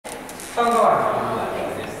Kawan-kawan.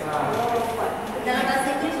 Dalam bahasa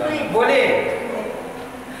Inggeris boleh? Boleh.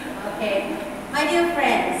 Okay. My dear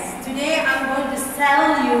friends, today I'm going to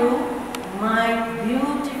sell you my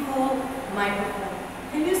beautiful microphone.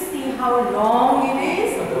 Can you see how long it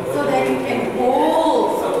is? So that you can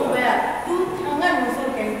hold so well. Two tangan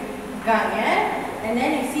also can pegang, yeah? And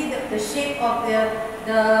then you see the shape of the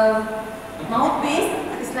mouthpiece.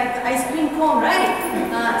 It's like the ice cream cone, right?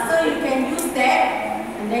 So you can use that,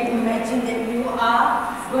 and then imagine that you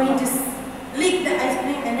are going to lick the ice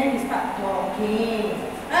cream, and then you start talking,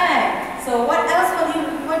 right? So what else will you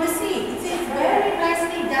want to see? It is very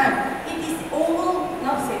nicely done. It is oval,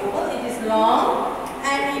 not say oval. It is long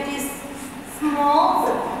and it is small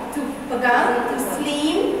to pegang, to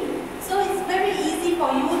slim. So it's very easy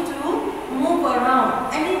for you to move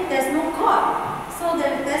around, and there's no cord. So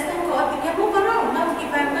there's no cord, you can move around. Now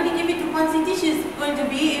if I'm going to give it to Siti, she's going to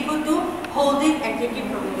be able to hold it and take it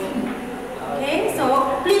from me. Okay,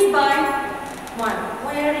 so please buy one.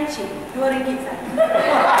 Why are you cheap? 2 ringgit.